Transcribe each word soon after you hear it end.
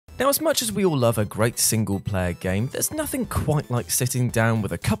Now, as much as we all love a great single-player game, there's nothing quite like sitting down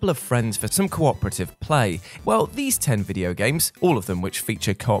with a couple of friends for some cooperative play. Well, these 10 video games, all of them which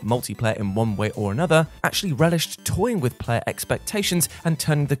feature co-op multiplayer in one way or another, actually relished toying with player expectations and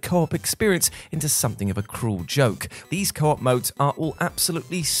turning the co-op experience into something of a cruel joke. These co-op modes are all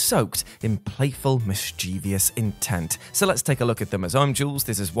absolutely soaked in playful, mischievous intent. So let's take a look at them. As I'm Jules,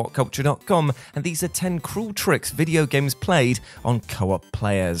 this is WhatCulture.com, and these are 10 cruel tricks video games played on co-op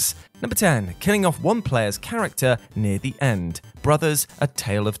players. Number 10. Killing off one player's character near the end. Brothers: A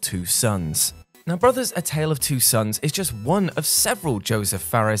Tale of Two Sons. Now, Brothers: A Tale of Two Sons is just one of several Joseph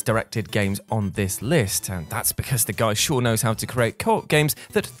Fares-directed games on this list, and that's because the guy sure knows how to create co-op games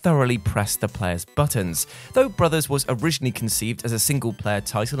that thoroughly press the player's buttons. Though Brothers was originally conceived as a single-player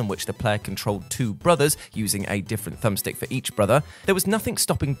title in which the player controlled two brothers using a different thumbstick for each brother, there was nothing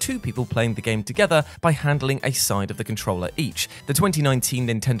stopping two people playing the game together by handling a side of the controller each. The 2019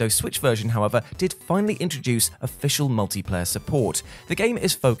 Nintendo Switch version, however, did finally introduce official multiplayer support. The game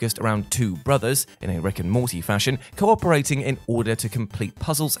is focused around two brothers, in a Rick and Morty fashion, cooperating in order to complete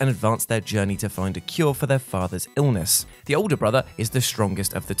puzzles and advance their journey to find a cure for their father's illness. The older brother is the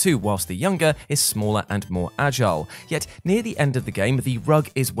strongest of the two, whilst the younger is smaller and more agile. Yet, near the end of the game, the rug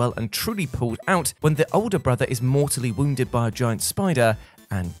is well and truly pulled out when the older brother is mortally wounded by a giant spider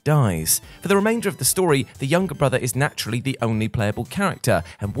and dies. For the remainder of the story, the younger brother is naturally the only playable character,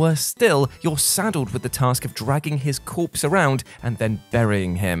 and worse still, you're saddled with the task of dragging his corpse around and then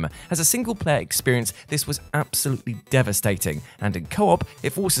burying him. As a single-player experience, this was absolutely devastating, and in co-op,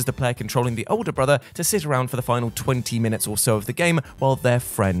 it forces the player controlling the older brother to sit around for the final 20 minutes or so of the game while their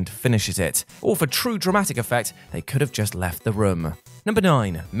friend finishes it. Or for true dramatic effect, they could have just left the room. Number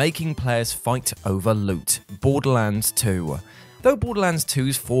 9. Making players fight over loot. Borderlands 2. Though Borderlands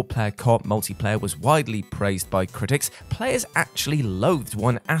 2's 4-player co-op multiplayer was widely praised by critics, players actually loathed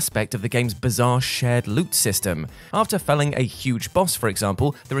one aspect of the game's bizarre shared loot system. After felling a huge boss, for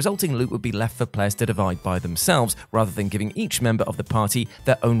example, the resulting loot would be left for players to divide by themselves, rather than giving each member of the party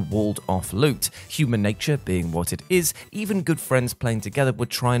their own walled-off loot. Human nature being what it is, even good friends playing together would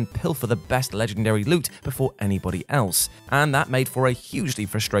try and pilfer the best legendary loot before anybody else. And that made for a hugely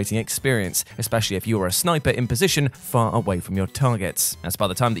frustrating experience, especially if you were a sniper in position far away from your targets, as by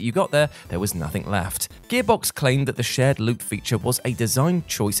the time that you got there was nothing left. Gearbox claimed that the shared loot feature was a design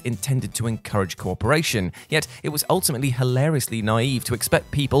choice intended to encourage cooperation, yet it was ultimately hilariously naive to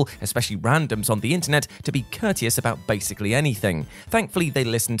expect people, especially randoms on the internet, to be courteous about basically anything. Thankfully, they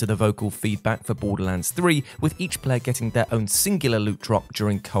listened to the vocal feedback for Borderlands 3, with each player getting their own singular loot drop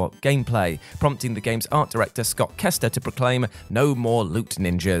during co-op gameplay, prompting the game's art director Scott Kester to proclaim, "No more loot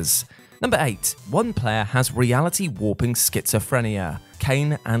ninjas." Number 8. One player has reality warping schizophrenia.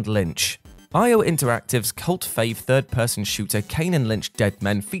 Kane and Lynch. IO Interactive's cult fave third-person shooter Kane and Lynch Dead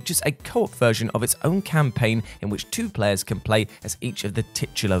Men features a co-op version of its own campaign in which two players can play as each of the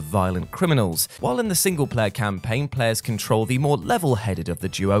titular violent criminals. While in the single-player campaign, players control the more level-headed of the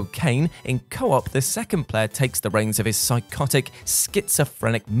duo, Kane, in co-op, the second player takes the reins of his psychotic,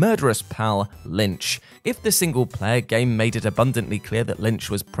 schizophrenic, murderous pal, Lynch. If the single-player game made it abundantly clear that Lynch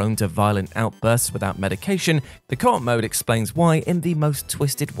was prone to violent outbursts without medication, the co-op mode explains why in the most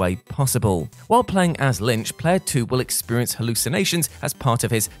twisted way possible. While playing as Lynch, player 2 will experience hallucinations as part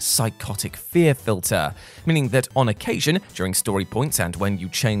of his psychotic fear filter, meaning that on occasion, during story points and when you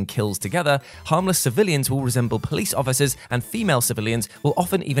chain kills together, harmless civilians will resemble police officers and female civilians will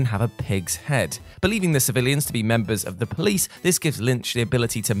often even have a pig's head. Believing the civilians to be members of the police, this gives Lynch the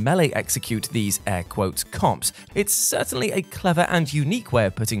ability to melee execute these air quotes cops. It's certainly a clever and unique way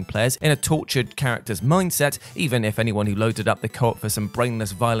of putting players in a tortured character's mindset, even if anyone who loaded up the co-op for some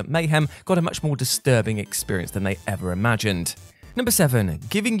brainless violent mayhem got a much more disturbing experience than they ever imagined. Number 7.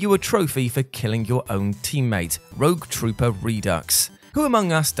 Giving you a trophy for killing your own teammate. Rogue Trooper Redux. Who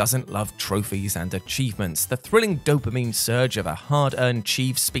among us doesn't love trophies and achievements? The thrilling dopamine surge of a hard-earned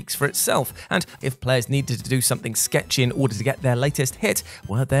achieve speaks for itself, and if players needed to do something sketchy in order to get their latest hit,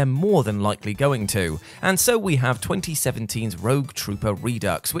 well, they're more than likely going to. And so we have 2017's Rogue Trooper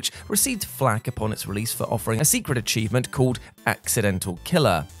Redux, which received flack upon its release for offering a secret achievement called Accidental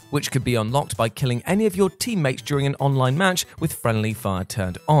Killer, which could be unlocked by killing any of your teammates during an online match with friendly fire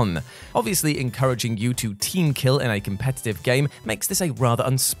turned on. Obviously, encouraging you to team kill in a competitive game makes this a rather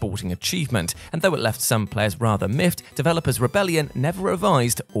unsporting achievement, and though it left some players rather miffed, developers Rebellion never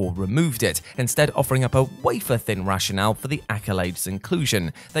revised or removed it, instead offering up a wafer-thin rationale for the accolade's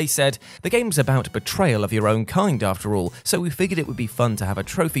inclusion. They said, "The game's about betrayal of your own kind after all, so we figured it would be fun to have a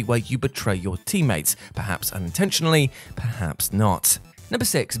trophy where you betray your teammates, perhaps unintentionally, perhaps not." Number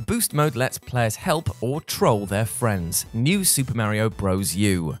 6. Boost mode lets players help or troll their friends. New Super Mario Bros.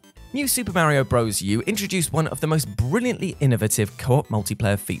 U. New Super Mario Bros. U introduced one of the most brilliantly innovative co-op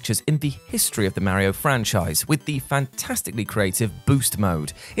multiplayer features in the history of the Mario franchise, with the fantastically creative Boost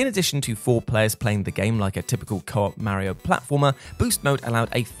mode. In addition to 4 players playing the game like a typical co-op Mario platformer, Boost mode allowed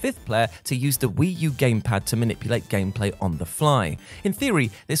a 5th player to use the Wii U gamepad to manipulate gameplay on the fly. In theory,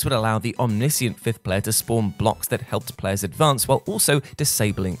 this would allow the omniscient 5th player to spawn blocks that helped players advance while also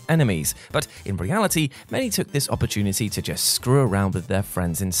disabling enemies. But in reality, many took this opportunity to just screw around with their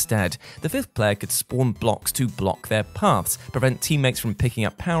friends instead. The 5th player could spawn blocks to block their paths, prevent teammates from picking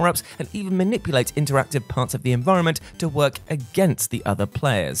up power-ups, and even manipulate interactive parts of the environment to work against the other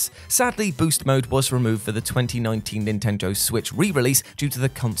players. Sadly, Boost mode was removed for the 2019 Nintendo Switch re-release due to the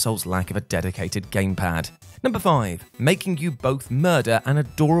console's lack of a dedicated gamepad. Number 5. Making you both murder an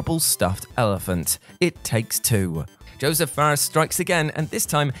adorable stuffed elephant. It Takes Two. Joseph Fares strikes again, and this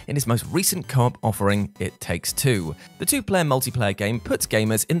time in his most recent co-op offering, It Takes Two. The 2-player multiplayer game puts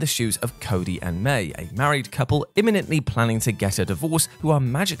gamers in the shoes of Cody and May, a married couple imminently planning to get a divorce who are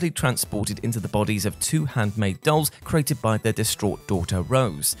magically transported into the bodies of 2 handmade dolls created by their distraught daughter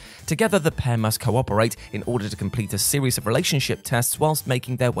Rose. Together, the pair must cooperate in order to complete a series of relationship tests whilst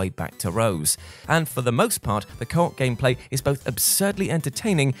making their way back to Rose. And for the most part, the co-op gameplay is both absurdly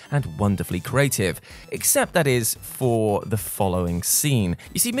entertaining and wonderfully creative, except that is for the following scene.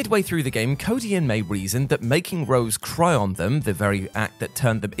 You see, midway through the game, Cody and May reasoned that making Rose cry on them, the very act that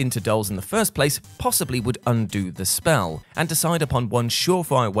turned them into dolls in the first place, possibly would undo the spell, and decide upon one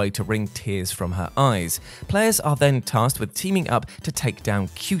surefire way to wring tears from her eyes. Players are then tasked with teaming up to take down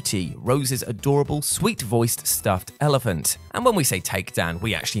Cutie, Rose's adorable, sweet-voiced stuffed elephant. And when we say take down,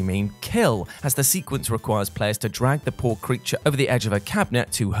 we actually mean kill, as the sequence requires players to drag the poor creature over the edge of a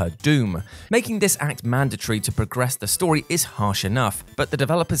cabinet to her doom. Making this act mandatory to progress the story is harsh enough, but the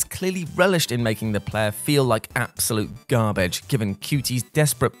developers clearly relished in making the player feel like absolute garbage, given Cutie's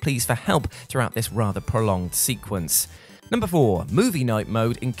desperate pleas for help throughout this rather prolonged sequence. Number 4. Movie Night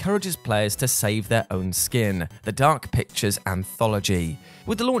mode encourages players to save their own skin. The Dark Pictures Anthology.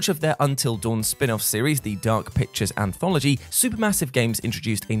 With the launch of their Until Dawn spin-off series, the Dark Pictures Anthology, Supermassive Games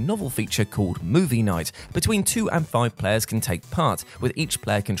introduced a novel feature called Movie Night. Between 2 and 5 players can take part, with each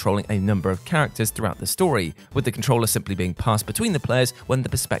player controlling a number of characters throughout the story, with the controller simply being passed between the players when the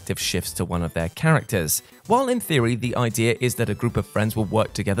perspective shifts to one of their characters. While in theory the idea is that a group of friends will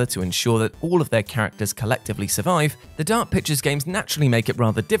work together to ensure that all of their characters collectively survive, the Dark Pictures games naturally make it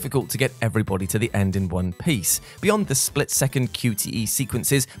rather difficult to get everybody to the end in one piece. Beyond the split-second QTE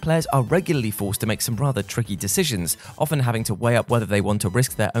sequences, players are regularly forced to make some rather tricky decisions, often having to weigh up whether they want to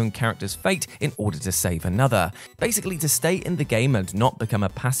risk their own character's fate in order to save another. Basically, to stay in the game and not become a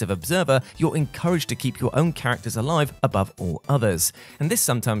passive observer, you're encouraged to keep your own characters alive above all others. And this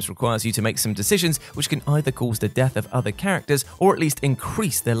sometimes requires you to make some decisions which can either cause the death of other characters or at least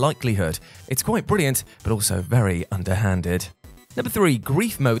increase their likelihood. It's quite brilliant, but also very underhanded. Number 3.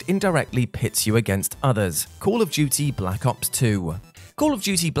 Grief mode indirectly pits you against others. Call of Duty Black Ops 2. Call of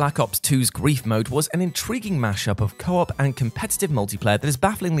Duty Black Ops 2's Grief mode was an intriguing mashup of co-op and competitive multiplayer that has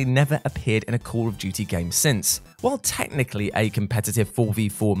bafflingly never appeared in a Call of Duty game since. While technically a competitive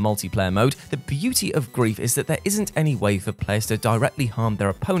 4v4 multiplayer mode, the beauty of Grief is that there isn't any way for players to directly harm their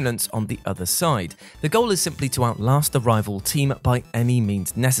opponents on the other side. The goal is simply to outlast the rival team by any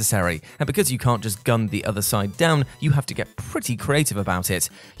means necessary, and because you can't just gun the other side down, you have to get pretty creative about it.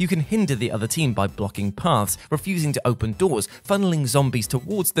 You can hinder the other team by blocking paths, refusing to open doors, funneling zombies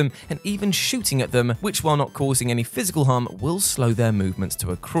towards them, and even shooting at them, which while not causing any physical harm will slow their movements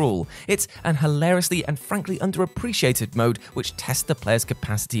to a crawl. It's an hilariously and frankly underappreciated mode which tests the player's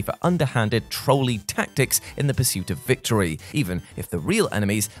capacity for underhanded, trolly tactics in the pursuit of victory, even if the real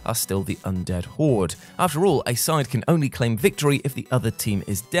enemies are still the undead horde. After all, a side can only claim victory if the other team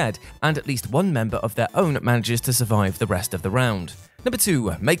is dead, and at least one member of their own manages to survive the rest of the round. Number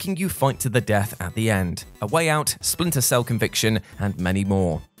 2. Making you fight to the death at the end. A Way Out, Splinter Cell Conviction, and many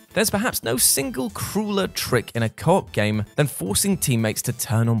more. There's perhaps no single crueler trick in a co-op game than forcing teammates to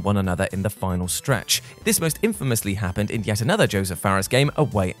turn on one another in the final stretch. This most infamously happened in yet another Joseph Fares game, A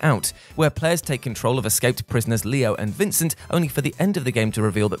Way Out, where players take control of escaped prisoners Leo and Vincent, only for the end of the game to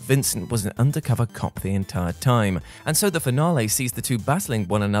reveal that Vincent was an undercover cop the entire time. And so the finale sees the two battling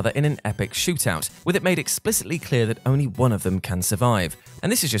one another in an epic shootout, with it made explicitly clear that only one of them can survive. And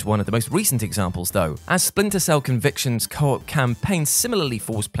this is just one of the most recent examples though, as Splinter Cell Conviction's co-op campaign similarly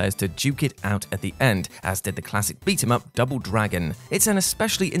forced players to duke it out at the end, as did the classic beat-em-up Double Dragon. It's an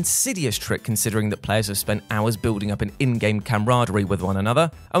especially insidious trick considering that players have spent hours building up an in-game camaraderie with one another,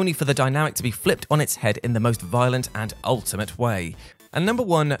 only for the dynamic to be flipped on its head in the most violent and ultimate way. And number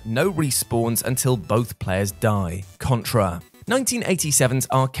 1, no respawns until both players die. Contra. 1987's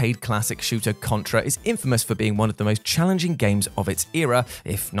arcade classic shooter Contra is infamous for being one of the most challenging games of its era,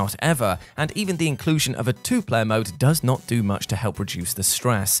 if not ever, and even the inclusion of a 2-player mode does not do much to help reduce the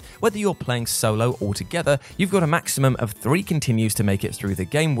stress. Whether you're playing solo or together, you've got a maximum of 3 continues to make it through the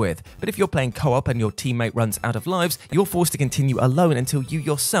game with, but if you're playing co-op and your teammate runs out of lives, you're forced to continue alone until you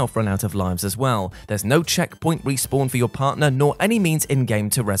yourself run out of lives as well. There's no checkpoint respawn for your partner, nor any means in-game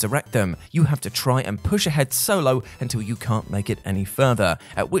to resurrect them. You have to try and push ahead solo until you can't make it any further,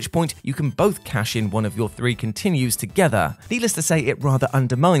 at which point you can both cash in one of your 3 continues together. Needless to say, it rather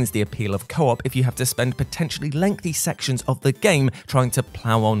undermines the appeal of co-op if you have to spend potentially lengthy sections of the game trying to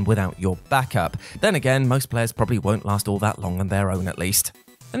plow on without your backup. Then again, most players probably won't last all that long on their own at least.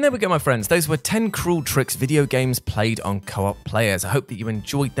 And there we go, my friends. Those were 10 cruel tricks video games played on co-op players. I hope that you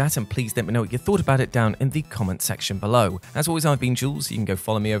enjoyed that, and please let me know what you thought about it down in the comment section below. As always, I've been Jules. You can go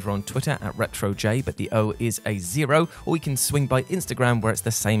follow me over on Twitter at RetroJ, but the O is a 0, or you can swing by Instagram where it's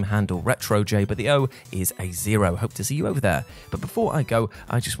the same handle, RetroJ, but the O is a 0. Hope to see you over there. But before I go,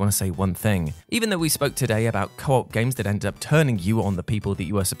 I just want to say one thing. Even though we spoke today about co-op games that end up turning you on the people that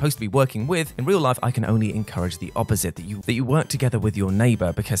you are supposed to be working with, in real life, I can only encourage the opposite, that you work together with your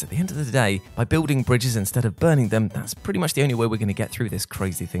neighbor, because at the end of the day, by building bridges instead of burning them, that's pretty much the only way we're going to get through this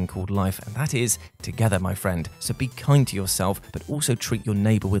crazy thing called life, and that is together, my friend. So be kind to yourself, but also treat your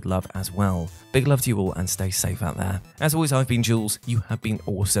neighbor with love as well. Big love to you all, and stay safe out there. As always, I've been Jules. You have been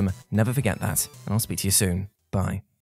awesome. Never forget that, and I'll speak to you soon. Bye.